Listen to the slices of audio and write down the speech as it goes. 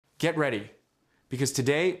Get ready, because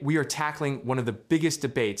today we are tackling one of the biggest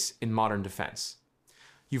debates in modern defense.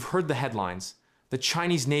 You've heard the headlines. The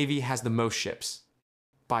Chinese Navy has the most ships.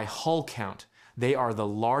 By hull count, they are the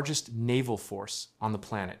largest naval force on the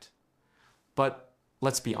planet. But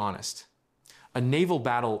let's be honest. A naval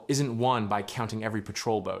battle isn't won by counting every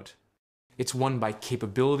patrol boat. It's won by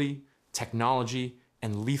capability, technology,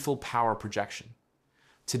 and lethal power projection.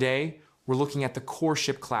 Today, we're looking at the core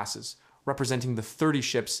ship classes, representing the 30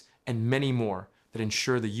 ships and many more that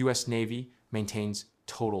ensure the U.S. Navy maintains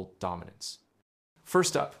total dominance.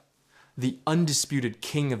 First up, the undisputed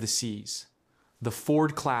king of the seas, the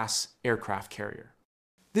Ford-class aircraft carrier.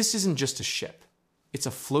 This isn't just a ship. It's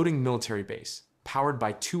a floating military base powered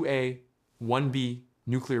by 2A, 1B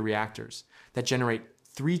nuclear reactors that generate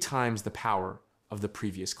 3 times the power of the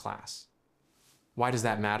previous class. Why does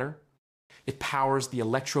that matter? It powers the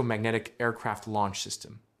Electromagnetic Aircraft Launch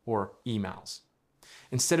System, or EMALS.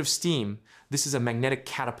 Instead of steam, this is a magnetic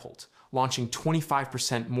catapult, launching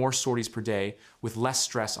 25% more sorties per day with less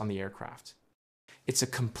stress on the aircraft. It's a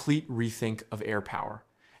complete rethink of air power,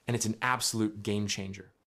 and it's an absolute game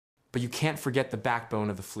changer. But you can't forget the backbone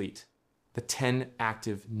of the fleet, the 10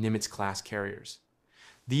 active Nimitz-class carriers.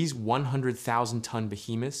 These 100,000-ton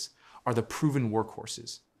behemoths are the proven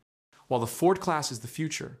workhorses. While the Ford class is the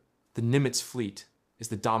future, the Nimitz fleet is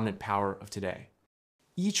the dominant power of today.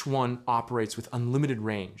 Each one operates with unlimited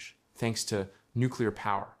range, thanks to nuclear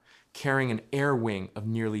power, carrying an air wing of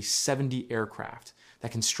nearly 70 aircraft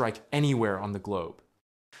that can strike anywhere on the globe.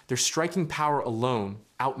 Their striking power alone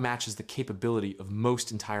outmatches the capability of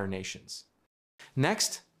most entire nations.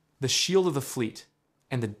 Next, the shield of the fleet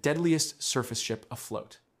and the deadliest surface ship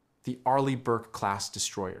afloat, the Arleigh Burke class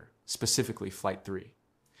destroyer, specifically Flight III.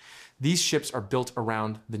 These ships are built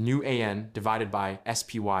around the new AN divided by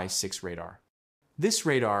SPY-6 radar. This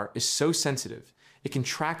radar is so sensitive, it can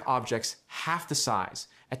track objects half the size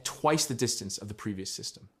at twice the distance of the previous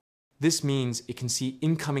system. This means it can see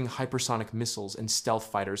incoming hypersonic missiles and stealth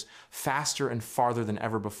fighters faster and farther than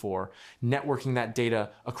ever before, networking that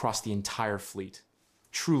data across the entire fleet.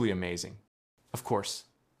 Truly amazing. Of course,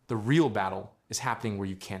 the real battle is happening where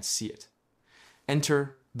you can't see it.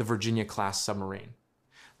 Enter the Virginia-class submarine.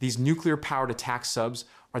 These nuclear-powered attack subs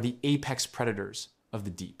are the apex predators of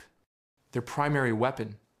the deep. Their primary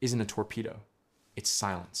weapon isn't a torpedo, it's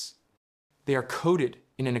silence. They are coated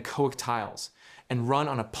in anechoic tiles and run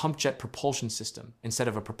on a pump jet propulsion system instead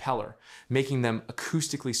of a propeller, making them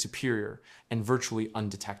acoustically superior and virtually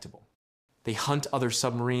undetectable. They hunt other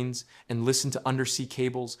submarines and listen to undersea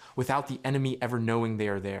cables without the enemy ever knowing they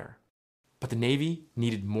are there. But the Navy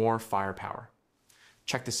needed more firepower.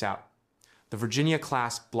 Check this out. The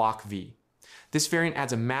Virginia-class Block V. This variant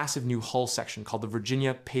adds a massive new hull section called the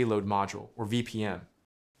Virginia Payload Module, or VPM.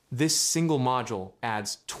 This single module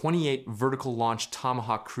adds 28 vertical launch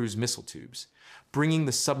Tomahawk cruise missile tubes, bringing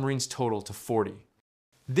the submarine's total to 40.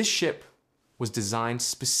 This ship was designed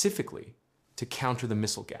specifically to counter the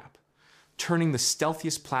missile gap, turning the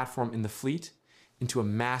stealthiest platform in the fleet into a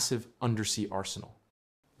massive undersea arsenal.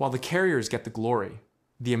 While the carriers get the glory,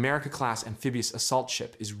 the America-class amphibious assault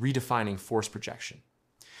ship is redefining force projection.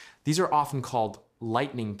 These are often called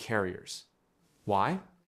lightning carriers. Why?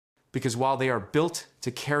 Because while they are built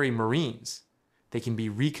to carry Marines, they can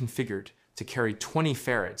be reconfigured to carry 20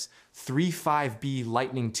 Farads, 3 5B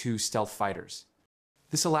Lightning II stealth fighters.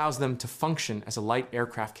 This allows them to function as a light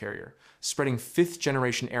aircraft carrier, spreading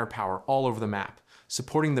 5th-generation air power all over the map,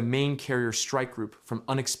 supporting the main carrier strike group from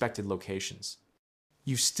unexpected locations.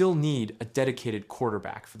 You still need a dedicated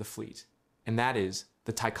quarterback for the fleet, and that is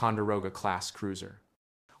the Ticonderoga-class cruiser.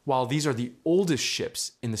 While these are the oldest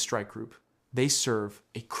ships in the strike group, they serve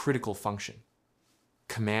a critical function: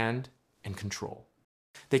 command and control.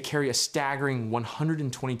 They carry a staggering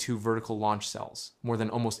 122 vertical launch cells, more than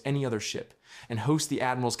almost any other ship, and host the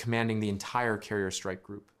admirals commanding the entire carrier strike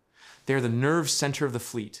group. They are the nerve center of the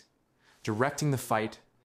fleet, directing the fight.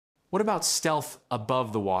 What about stealth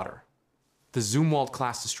above the water? The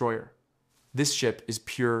Zumwalt-class destroyer. This ship is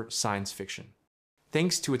pure science fiction.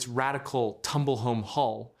 Thanks to its radical tumble-home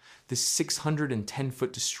hull, this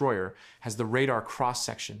 610-foot destroyer has the radar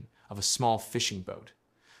cross-section of a small fishing boat.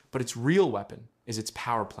 But its real weapon is its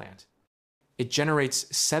power plant. It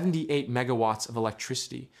generates 78 megawatts of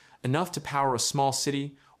electricity, enough to power a small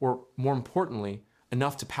city, or more importantly,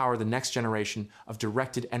 enough to power the next generation of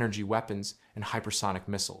directed energy weapons and hypersonic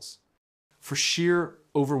missiles. For sheer,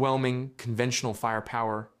 overwhelming conventional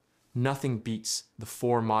firepower, nothing beats the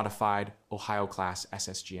 4 modified Ohio-Class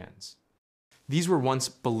SSGNs. These were once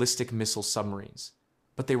ballistic missile submarines,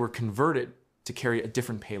 but they were converted to carry a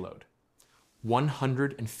different payload: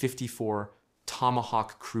 154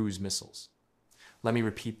 Tomahawk cruise missiles. Let me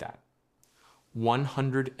repeat that.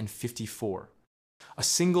 154. A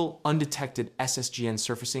single undetected SSGN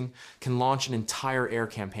surfacing can launch an entire air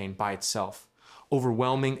campaign by itself,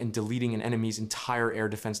 overwhelming and deleting an enemy's entire air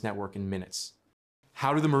defense network in minutes.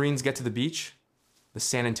 How do the Marines get to the beach? The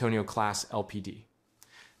San Antonio-class LPD.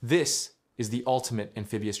 This is the ultimate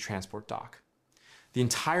amphibious transport dock. The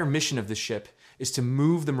entire mission of this ship is to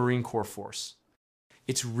move the Marine Corps force.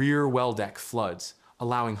 Its rear well deck floods,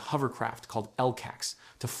 allowing hovercraft called LCACs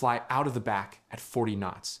to fly out of the back at 40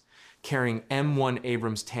 knots, carrying M1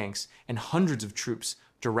 Abrams tanks and hundreds of troops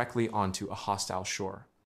directly onto a hostile shore.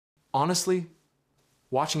 Honestly,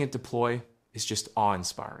 watching it deploy is just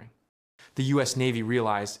awe-inspiring. The US Navy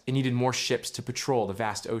realized it needed more ships to patrol the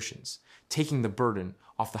vast oceans, taking the burden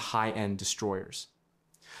off the high-end destroyers.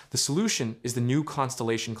 The solution is the new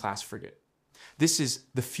Constellation-class frigate. This is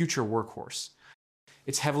the future workhorse.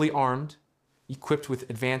 It's heavily armed, equipped with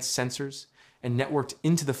advanced sensors, and networked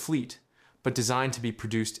into the fleet, but designed to be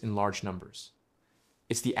produced in large numbers.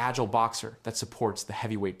 It's the agile boxer that supports the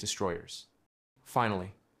heavyweight destroyers.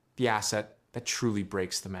 Finally, the asset that truly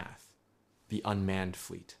breaks the math: the unmanned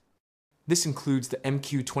fleet. This includes the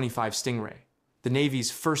MQ-25 Stingray, the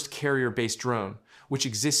Navy's first carrier-based drone, which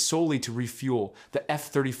exists solely to refuel the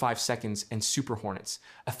F-35 Seconds and Super Hornets,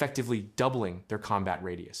 effectively doubling their combat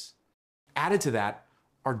radius. Added to that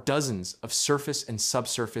are dozens of surface and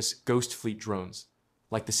subsurface ghost fleet drones,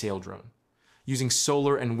 like the Sail drone, using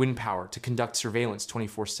solar and wind power to conduct surveillance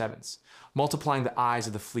 24/7, multiplying the eyes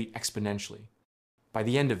of the fleet exponentially. By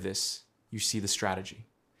the end of this, you see the strategy.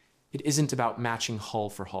 It isn't about matching hull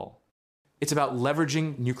for hull. It's about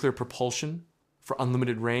leveraging nuclear propulsion for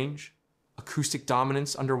unlimited range, acoustic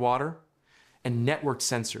dominance underwater, and networked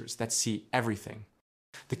sensors that see everything.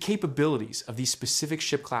 The capabilities of these specific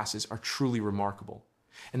ship classes are truly remarkable,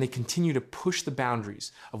 and they continue to push the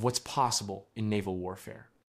boundaries of what's possible in naval warfare.